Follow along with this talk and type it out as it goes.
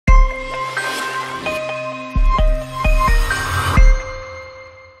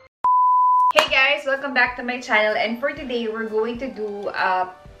Welcome back to my channel, and for today we're going to do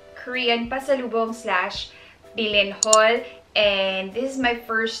a Korean pasalubong slash bilin haul, and this is my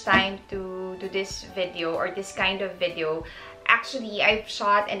first time to do this video or this kind of video. Actually, I've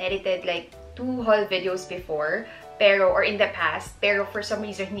shot and edited like 2 haul videos before, or in the past, pero for some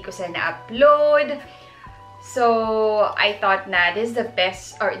reason hindi ko sila na-upload. So I thought na this is the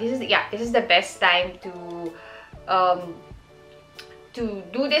best, or this is the best time to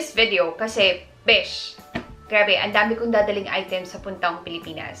do this video kasi besh, grabe, ang dami kong dadaling items sa puntang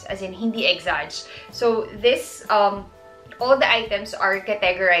Pilipinas, as in hindi exage. So this all the items are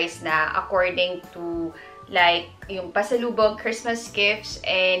categorized na according to like yung pasalubong, Christmas gifts,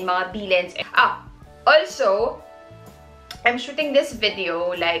 and mga bilins. Also, I'm shooting this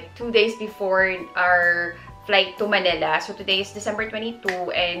video like 2 days before our flight to Manila. So today is December 22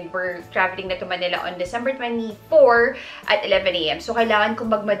 and we're traveling na to Manila on December 24 at 11 AM. So kailangan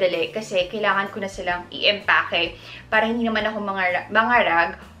kong magmadali kasi kailangan ko na silang i-empake para hindi naman ako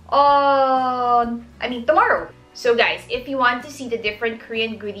mangarag on, tomorrow. So guys, if you want to see the different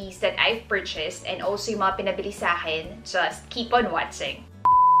Korean goodies that I've purchased and also yung mga pinabili sa akin, just keep on watching.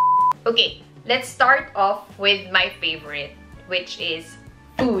 Okay, let's start off with my favorite, which is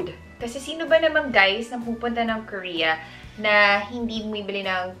food. Kasi sino ba naman guys na pupunta ng Korea na hindi bumibili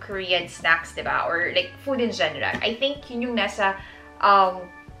ng Korean snacks, diba? Or like food in general. I think yun yung nasa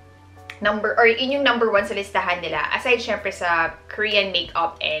yun yung number 1 sa listahan nila. Aside syempre sa Korean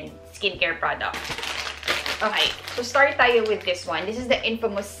makeup and skincare product. Okay, so start tayo with this one. This is the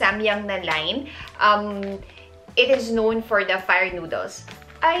infamous Samyang na line. It is known for the fire noodles.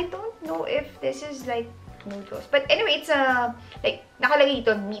 I don't know if this is like noodles, but anyway, it's like nakalagay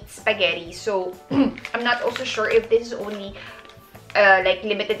dito meat spaghetti. So I'm not also sure if this is only like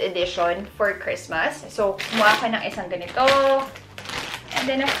limited edition for Christmas. So kumuha ka ng isang ganito, and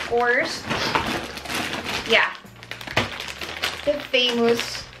then of course, yeah, the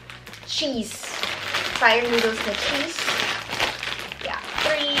famous cheese, fire noodles na cheese. Yeah,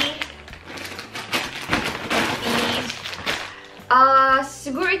 3 of these.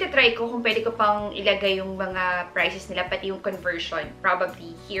 Siguro iti-try ko kung pwede ko pang ilagay yung mga prices nila, pati yung conversion,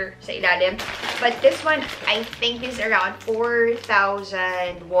 probably here sa ilalim. But this one, I think is around 4,000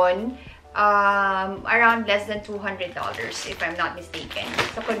 won. Around less than $200 if I'm not mistaken.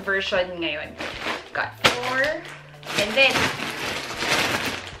 Sa conversion ngayon. Got 4. And then,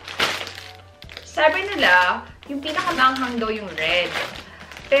 sabi nila, yung pinakamanghang daw yung red.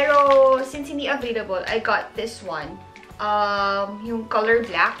 Pero, since hindi available, I got this one. Yung color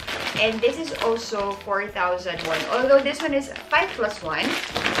black, and this is also 4,000 won. Although this one is 5+1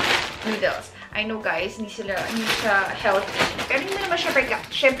 noodles. I know guys, hindi siya healthy, pero hindi naman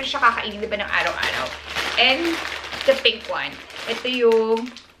syempre siya kakainin, diba, ng araw-araw. And the pink one, ito yung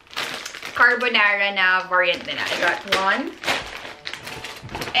carbonara na variant nila. I got 1.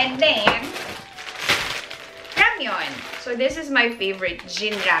 And then ramyun. So this is my favorite,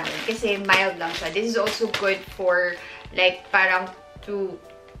 Jin ramen, kasi mild lang siya. This is also good for like parang to,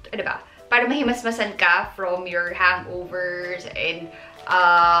 ano ba, para mahimasmasan ka from your hangovers and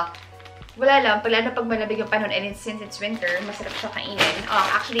wala lang, pala na pag malamig yung panahon, and since it's winter, masarap siya kainin.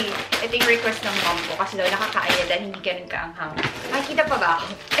 Actually, ito yung request ng mom ko kasi daw nakakain niya dahil hindi ganun kaanghang. Nakikita pa ba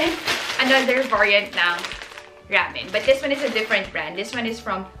ako? And another variant ng ramen. But this one is a different brand. This one is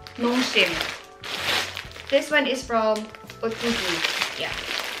from Nongsim. This one is from Otugi. Yeah.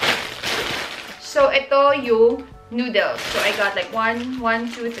 So, ito yung noodles. So, I got like 1,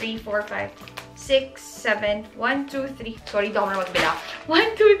 2, 3, 4, 5, 6, 7, 1, 2, 3. Sorry, di ako na magbila.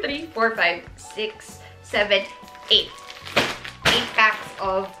 1, 2, 3, 4, 5, 6, 7, 8. 8 packs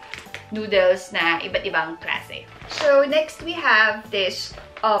of noodles na iba't ibang klase. So, next we have this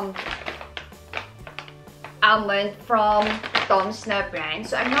almond from Tom's na brand.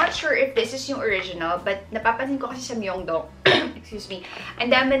 So, I'm not sure if this is yung original, but napapansin ko kasi sa Myeongdong, excuse me, ang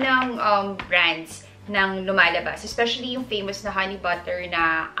dami ng brands nang lumalabas, especially yung famous na honey butter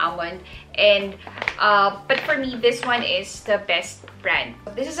na almond. And but for me, this one is the best brand.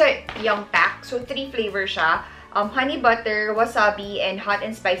 This is a young pack, so 3 flavors siya. Honey butter, wasabi, and hot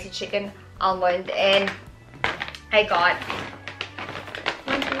and spicy chicken almond. And I got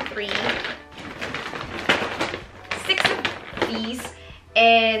 1, 2, 3, 6 of these,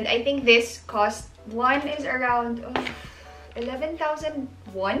 and I think this cost, one is around 11,000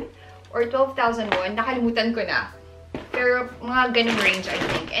 won or 12,000 won. Nakalimutan ko na. Pero mga ganung range, I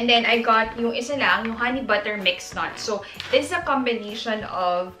think. And then I got yung isa lang, yung honey butter mixed nut. So this is a combination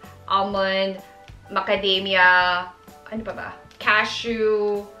of almond, macadamia, ano pa ba?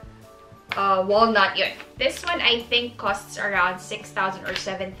 Cashew, walnut, yun. This one I think costs around 6,000 or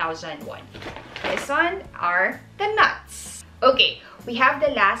 7,000 won. This one are the nuts. Okay, we have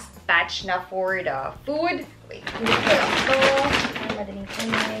the last batch na for the food. Wait, madaling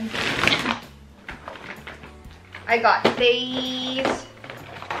kunin. I got these.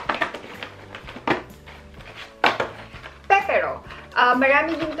 Pepero.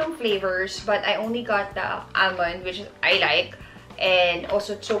 Marami din tong flavors, but I only got the almond, which I like. And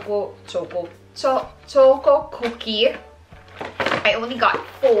also choco cookie. I only got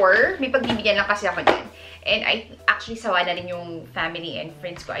 4. May pagbibigyan lang kasi ako din. And I actually sawa na rin yung family and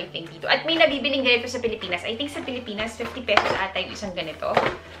friends ko, I think, dito. At may nabibiling ganito sa Pilipinas. I think sa Pilipinas, 50 pesos ata yung isang ganito.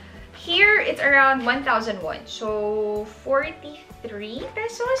 Here, it's around 1,001. So, 43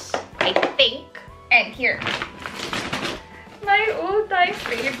 pesos, I think. And here, my all-time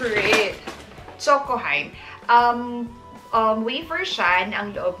favorite, Chocoheim. Wafer siya, na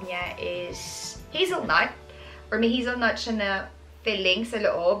ang loob niya is hazelnut. Or may hazelnut siya na filling sa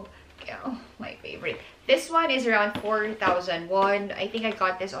loob. Oh, my favorite. This one is around 4,001. I think I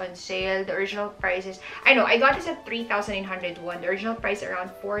got this on sale. The original price is... I know, I got this at 3,901. The original price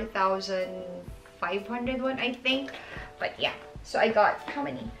around 4,501, I think. But yeah. So I got... How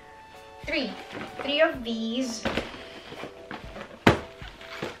many? 3. 3 of these.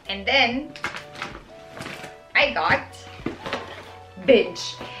 And then... I got...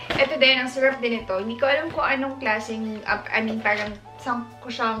 Binge. Ito din, ang sarap din ito. Hindi ko alam kung anong klaseng... parang saan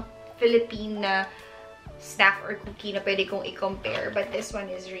ko siyang Philippine na snack or cookie na pwede kong i-compare. But this one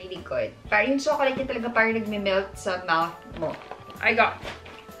is really good. Parang yung chocolate niya talaga parang nagme-melt sa mouth mo. I got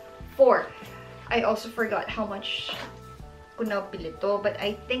 4. I also forgot how much ko nabili to. But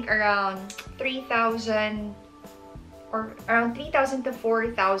I think around 3,000 or around 3,000 to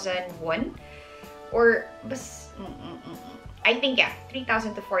 4,001. Or, I think, yeah,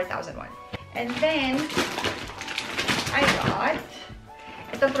 3,000 to 4,001. And then, I got,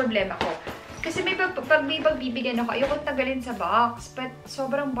 itong problema ko. Kasi may pagbibigyan ako, ayoko tagalin sa box. But,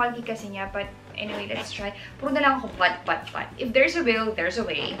 sobrang bulky kasi niya. But, anyway, let's try. Puro na lang ako but. If there's a will, there's a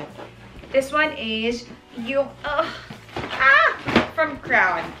way. This one is yung, from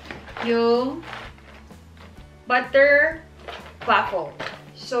Crown. Yung butter waffle.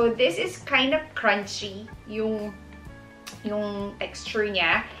 So, this is kind of crunchy, yung texture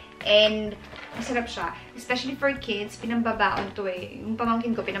niya. And, masarap siya. Especially for kids, pinambabaon to eh. Yung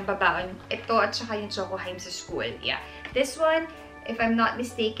pamangkin ko, pinambabaon ito at saka yung Chocoheim sa school. Yeah. This one, if I'm not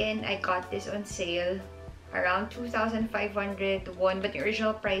mistaken, I got this on sale. Around 2,501. But the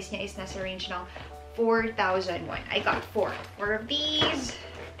original price niya is nasa range ng 4,001. I got 4. 4 of these.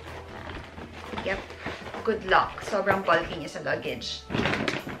 Yep. Good luck. Sobrang bulky niya sa luggage.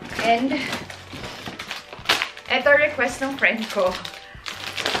 And, eto request ng friend ko.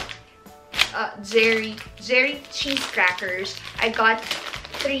 Jerry cheese crackers. I got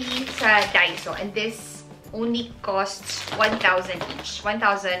 3 sa Daiso. And this only costs 1,000 each. 1,001,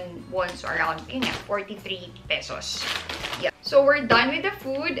 so around, yun nga, 43 pesos. Yeah. So, we're done with the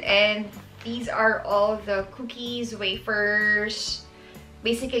food. And these are all the cookies, wafers,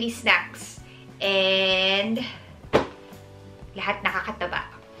 basically snacks. And lahat nakakataba.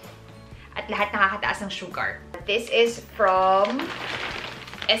 At lahat nakakataas ng sugar. This is from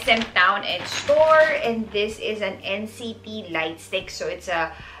SM Town and Store, and this is an NCT Lightstick. So it's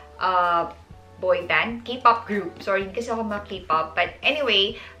a boy band, K-pop group. Sorry, hindi kasi ako mga K-pop. But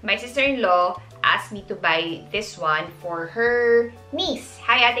anyway, my sister-in-law asked me to buy this one for her niece.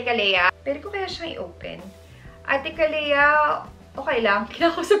 Hi, Ate Kalea. Pero ko kaya siyang i-open? Ate Kalea, okay lang.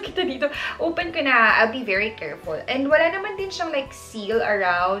 Kinakausap kita dito. Open ko na. I'll be very careful. And wala naman din siyang like seal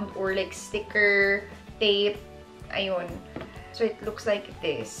around or like sticker, tape. Ayun. So, it looks like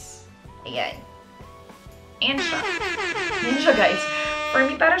this. Ayan. Ayan siya. Ayan siya, guys. For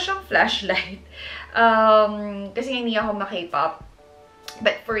me, para siyang flashlight. Kasi hindi ako ma-K-pop.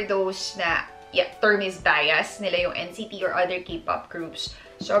 But for those na, yeah, term is bias nila yung NCT or other K-pop groups,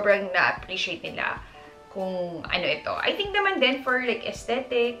 sobrang na-appreciate nila kung ano ito. I think naman din for like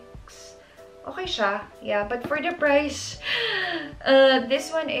aesthetics, okay siya. Yeah, but for the price,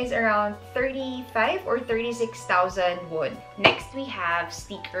 this one is around 35 or 36,000 won. Next, we have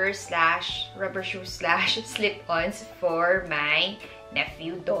stickers / rubber shoes / slip-ons for my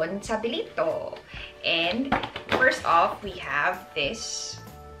nephew Don sa Bilito. And first off, we have this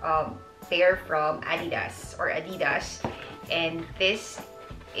pair from Adidas. And this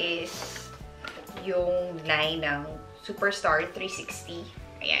is yung line ng Superstar 360.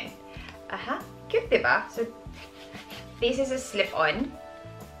 Ayan. Aha. Cute, diba? So, this is a slip-on.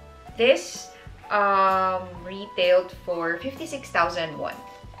 This retailed for 56,000 won.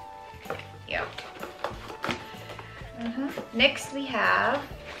 Yeah. Next, we have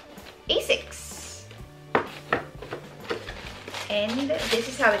Asics. And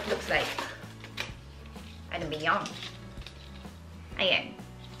this is how it looks like. Ano ba yan? Ayan.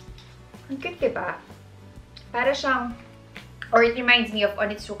 Ang cute, diba? Para siyang, or it reminds me of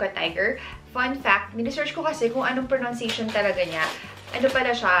Onitsuka Tiger. Fun fact, mini-search ko kasi kung anong pronunciation talaga niya. Ano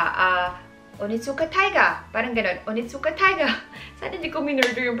pala siya? Onitsuka Tiger. Parang ganun. Onitsuka Tiger. Sana hindi ko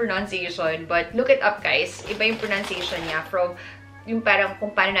minurder yung pronunciation. But look it up, guys. Iba yung pronunciation niya from yung parang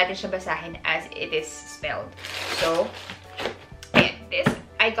kung paano natin siya basahin as it is spelled. So, ayan. This,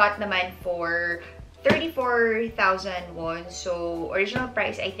 I got naman for 34,000 won. So, original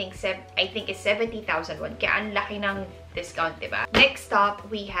price, I think is 70,000 won. Kaya ang laki ng discount, diba? Next up,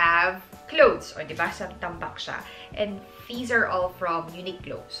 we have clothes. O, diba? Sa tambak siya. And these are all from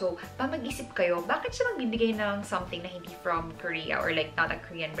Uniqlo. So, mag-isip kayo, bakit siya magbibigay ng something na hindi from Korea or like not a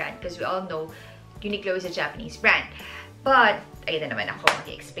Korean brand? Because we all know Uniqlo is a Japanese brand. But, ayun na naman ako.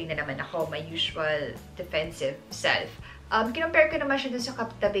 Mag-explain na naman ako my usual defensive self. Kinompare ko naman siya dun sa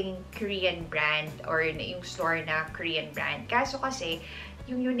katabing Korean brand or yung store na Korean brand. Kaso kasi,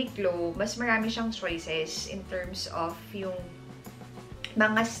 yung Uniqlo, mas marami siyang choices in terms of yung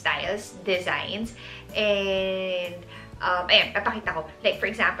mga styles, designs, and ayan, papakita ko. Like,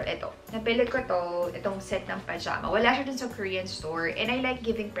 for example, ito. Napili ko itong set ng pajama. Wala siya dun sa Korean store. And I like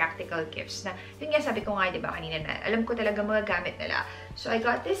giving practical gifts na, yun nga sabi ko nga, diba, kanina na, alam ko talaga mga gamit nila. So, I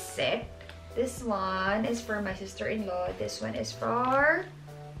got this set. This one is for my sister-in-law. This one is for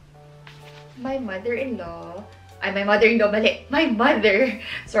my mother-in-law. Ay, my mother-in-law, mali. My mother.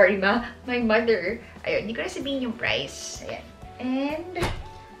 Sorry, ma. My mother. Ayun, hindi ko na sabihin yung price. Ayan. And,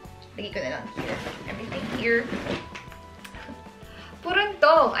 lagi ko na lang here. Everything here.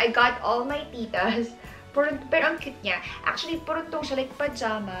 Puruntong. I got all my titas. Pero ang cute niya. Actually, puruntong siya like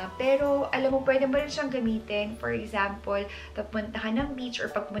pajama. Pero, alam mo, pwede mo rin siyang gamitin. For example, pagpunta ka ng beach or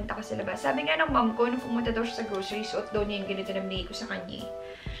pagpunta ka sa labas. Sabi nga ng mom ko, nung pumunta daw siya sa grocery, suot daw niya yung ganito na binigay ko sa kanya.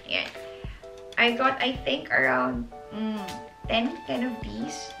 Ayan. I got, I think, around 10 of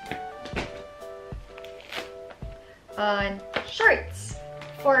these. Shorts.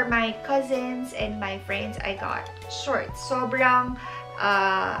 For my cousins and my friends, I got shorts. Sobrang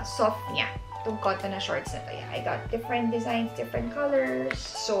soft niya. Itong cotton na shorts na to. Yeah, I got different designs, different colors.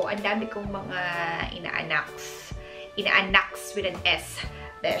 So, ang dami kong mga ina-anaks. Ina-anaks with an S.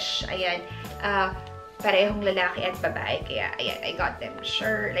 Besh. Ayan. Parehong lalaki at babae. Kaya, ayan, I got them.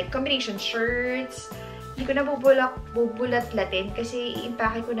 Like combination shirts. Hindi ko na bubulat-latin kasi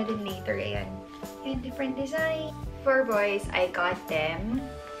i-impake ko na din later. Ayan. Ayan, different design. For boys, I got them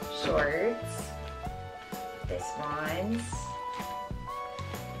shorts. This ones.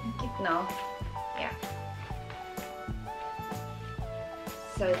 Cute, no? Yeah.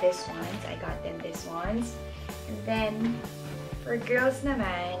 So this ones, I got them this ones. And then, for girls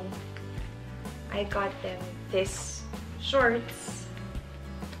naman, I got them this shorts.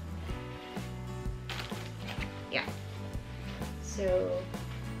 Yeah. So,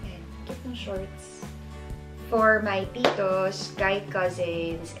 and cute ng shorts. For my titos, guy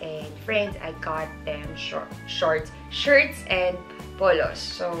cousins, and friends, I got them shorts, and polos.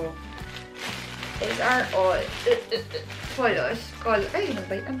 So, these are all polos. Ay,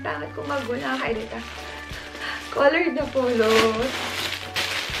 ang pangit ko magula kay dito. Colored na polos.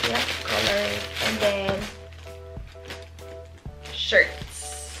 Yep, colored. And then,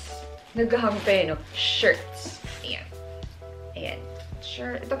 shirts. Naghahampe, no? Shirts. Ayan. Ayan.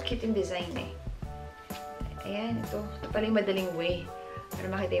 Shirt. Ito, cute yung design, eh. Ayan, ito. Ito pala yung madaling way para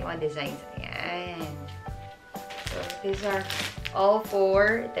makita yung mga designs. Ayan. So, these are all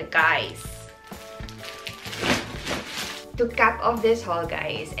for the guys. To cap off this haul,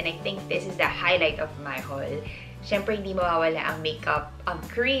 guys, and I think this is the highlight of my haul, syempre hindi mawawala ang makeup,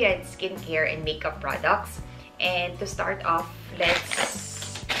 Korean skincare and makeup products. And to start off,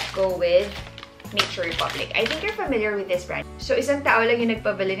 let's go with Nature Republic. I think you're familiar with this brand. So, isang tao lang yung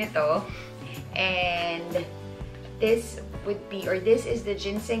nagpabili nito. And this would be, or this is the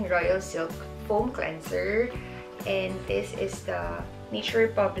Ginseng Royal Silk Foam Cleanser. And this is the Nature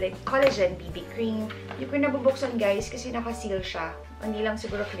Republic Collagen BB Cream. Hindi ko nabubuksan, guys, kasi naka-seal siya. Hindi lang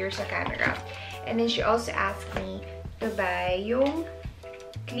siguro clear sa camera. And then she also asked me to buy yung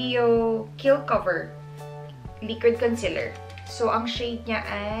Clio Kill Cover Liquid Concealer. So, ang shade niya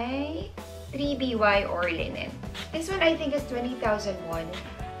ay 3BY or Linen. This one, I think, is 20,000 won.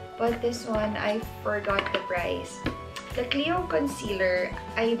 But this one, I forgot the price. The Clio Concealer,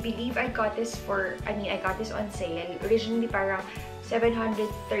 I believe I got this I got this on sale. Originally, parang 730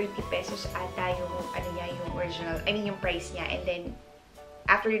 pesos ata yung, yung original, yung price niya. And then,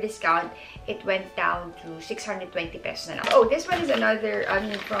 after the discount, it went down to 620 pesos na lang. Oh, this one is another,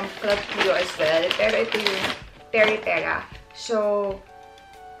 from Club Clio as well. Pero ito yung Peri Pera So,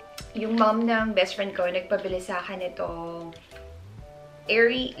 yung mom ng best friend ko, nagpabili sa akin itong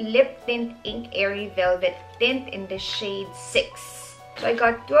Airy Lip Tint Ink Airy Velvet Tint in the shade 6. So, I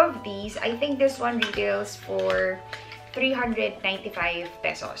got 2 of these. I think this one retails for 395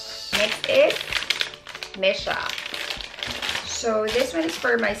 pesos. Next is Mesha. So, this one is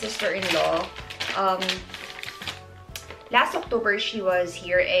for my sister-in-law. Last October, she was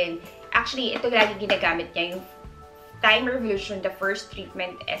here and actually, ito lagi ginagamit niya, yung Time Revolution, the first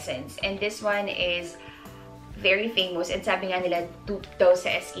treatment essence. And this one is very famous. And sabi nga nila, dupe daw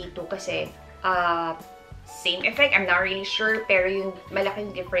sa SK2 kasi same effect. I'm not really sure. Pero yung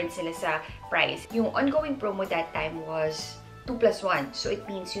malaking difference sila sa price. Yung ongoing promo that time was 2 plus 1. So it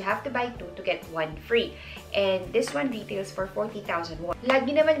means you have to buy 2 to get 1 free. And this one retails for 40,000 won.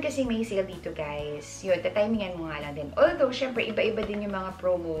 Lagi naman kasi may sale dito, guys. Yun, tatimingan mo nga lang din. Although, syempre, iba-iba din yung mga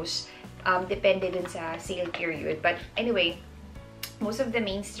promos. Depende dun sa sale period. But anyway, most of the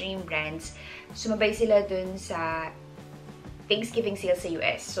mainstream brands, sumabay sila dun sa Thanksgiving sale sa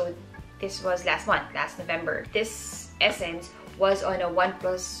US. So, this was last month, last November. This essence was on a 1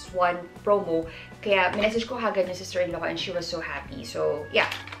 plus 1 promo. Kaya, minessage ko agad yung sister-in-law ko and she was so happy. So,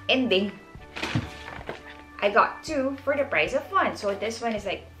 yeah. Ending. I got 2 for the price of 1. So, this one is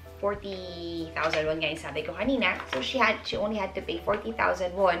like 40,000 won nga yung sabi ko kanina. So, she only had to pay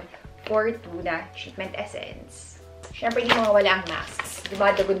 40,000 won for 2 na treatment essence. Siyempre, hindi mawawala ang masks.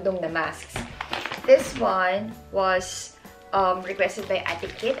 Dumadagundong na masks. This one was requested by Ate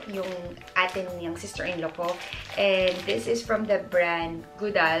Kit, yung atin niyang sister-in-law ko. And this is from the brand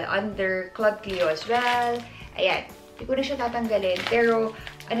Dahil under Club Clio as well. Ayan. Hindi ko na siya tatanggalin. Pero,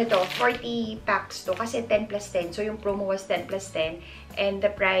 ano to, 40 packs to. Kasi 10 plus 10. So, yung promo was 10 plus 10. And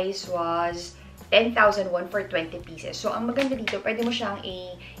the price was 10,000 won for 20 pieces. So, ang maganda dito, pwede mo siyang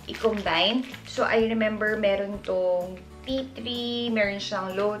i-combine. So, I remember meron tong T3, meron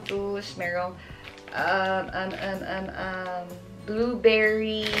siyang lotus, merong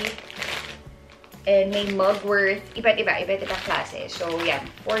blueberry, and may mugwort. Iba't iba klase. So, yan,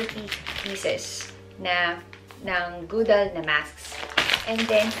 40 pieces ng Dahil na masks. And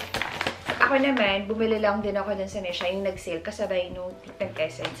then, ako naman, bumili lang din ako dun sa Mesha, yung nag-sale kasabay nung treatment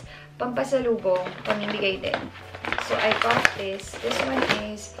essence. Pampasalubong, pamimigay din. So, I got this. This one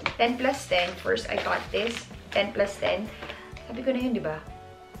is 10 plus 10. First, I got this. 10 plus 10. Sabi ko na yun, di ba?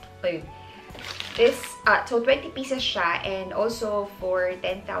 Ayun. This, so 20 pieces siya. And also, for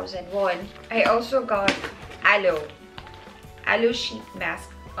 10,000 won, I also got aloe sheet mask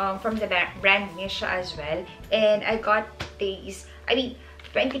from the brand Mesha as well. And I got these,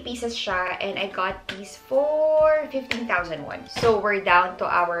 20 pieces siya, and I got these for 15,000 won. So, we're down to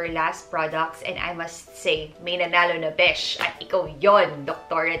our last products, and I must say, may nanalo na besh, at ikaw yon,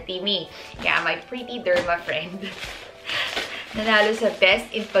 Dr. Timmy. Yeah, my pretty derma friend. Nanalo sa Best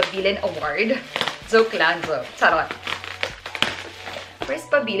in Pabilin Award. Joke lang, joke. Charot.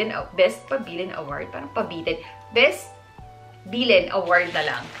 Best Pabilin Award? Parang pabitin. Best Bilin Award na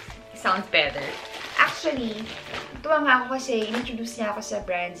lang. Sounds better. Actually, tuwa nga ako kasi introduce niya ako sa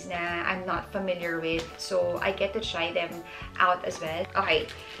brands na I'm not familiar with. So, I get to try them out as well. Okay.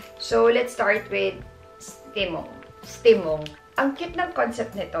 So, let's start with Stimong. Ang cute ng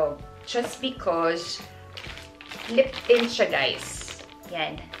concept nito. Just because lip tint siya, guys.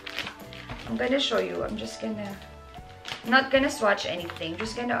 Yan. I'm gonna show you. I'm not gonna swatch anything.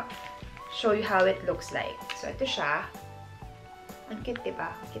 Just gonna show you how it looks like. So, ito siya. Ang cute, diba?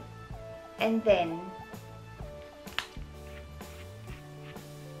 Cute. And then,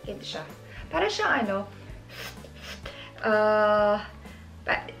 ito siya. Para siyang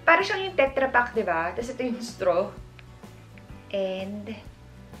para siyang yung Tetra Pak, diba? Tapos ito yung straw. And,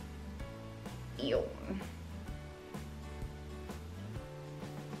 yung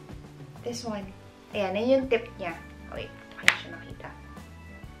this one. Ayan, yan yung tip niya. Wait, kaya siya makita.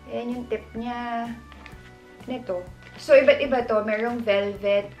 Ayan yung tip niya. Nito. So, iba't iba to. Merong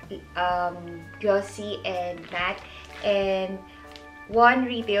velvet, glossy, and matte. And one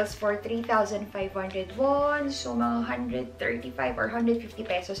retails for 3,500 won. So, mga 135 or 150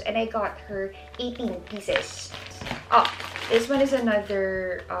 pesos. And I got her 18 pieces. Oh, this one is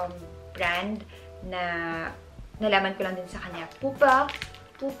another brand na nalaman ko lang din sa kanya. Pupa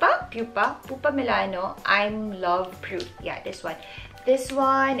Milano. I'm Love Proof. Yeah, this one. This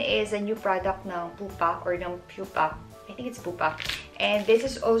one is a new product ng Pupa or ng Pupa. I think it's Pupa. And this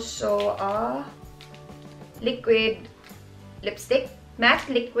is also a liquid lipstick. Matte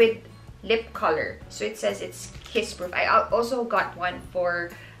liquid lip color. So it says it's kiss proof. I also got one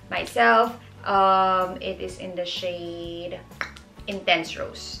for myself. It is in the shade Intense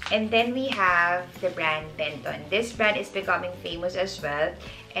Rose. And then we have the brand Benton. This brand is becoming famous as well.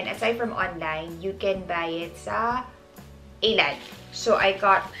 And aside from online, you can buy it sa Ilan. So I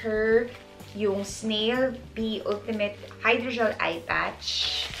got her yung Snail Bee Ultimate Hydrogel Eye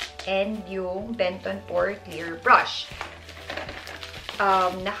Patch and yung Benton Pore Clear Brush.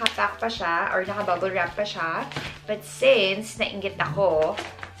 Nakapack pa siya or naka-bubble wrap pa siya. But since nainggit ako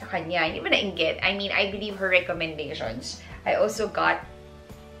sa kanya, hindi ba nainggit? I mean, I believe her recommendations. I also got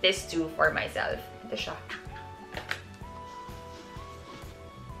this too for myself. Ito siya.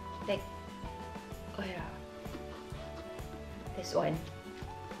 Like, oh yeah. This one.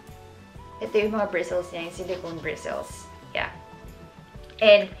 Ito yung mga bristles niya, yung silicone bristles. Yeah.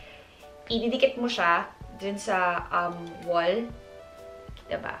 And, ididikit mo siya dun sa wall.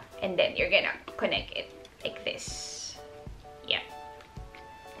 Diba? And then, you're gonna connect it like this. Yeah.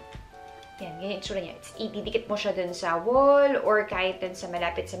 Yan, ganyan yung tsura niya. Ididikit mo siya dun sa wall or kahit dun sa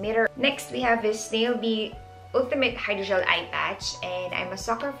malapit sa mirror. Next, we have this Snail Bee Ultimate Hydrogel Eye Patch. And I'm a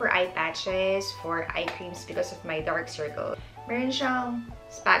sucker for eye patches, for eye creams because of my dark circle. Meron siyang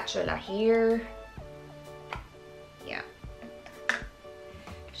spatula here. Yeah.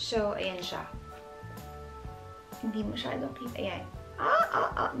 So, ayan siya. Hindi masyadong kita. Ayan.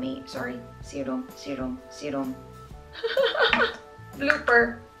 Sorry. Serum.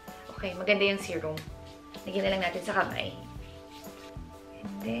 Blooper. Okay, maganda yung serum. Lagyan na lang natin sa kamay.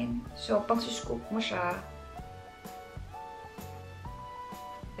 And then, so, pag suscoop mo siya,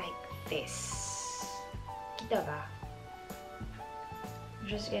 like this. Kita ba? I'm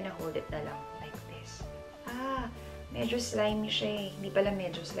just gonna hold it na lang, like this. Medyo slimy siya eh. Hindi pala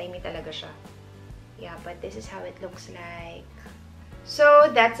medyo slimy talaga siya. Yeah, but this is how it looks like.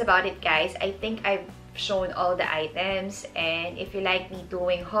 So, that's about it, guys. I think I've shown all the items, and if you like me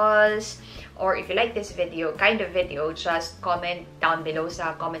doing hauls or if you like this video, just comment down below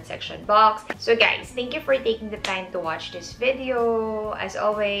sa comment section box. So guys, thank you for taking the time to watch this video. As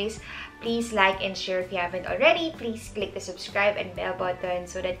always, please like and share if you haven't already. Please click the subscribe and bell button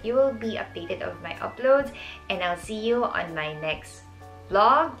so that you will be updated of my uploads, and I'll see you on my next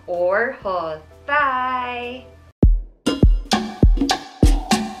vlog or haul. Bye!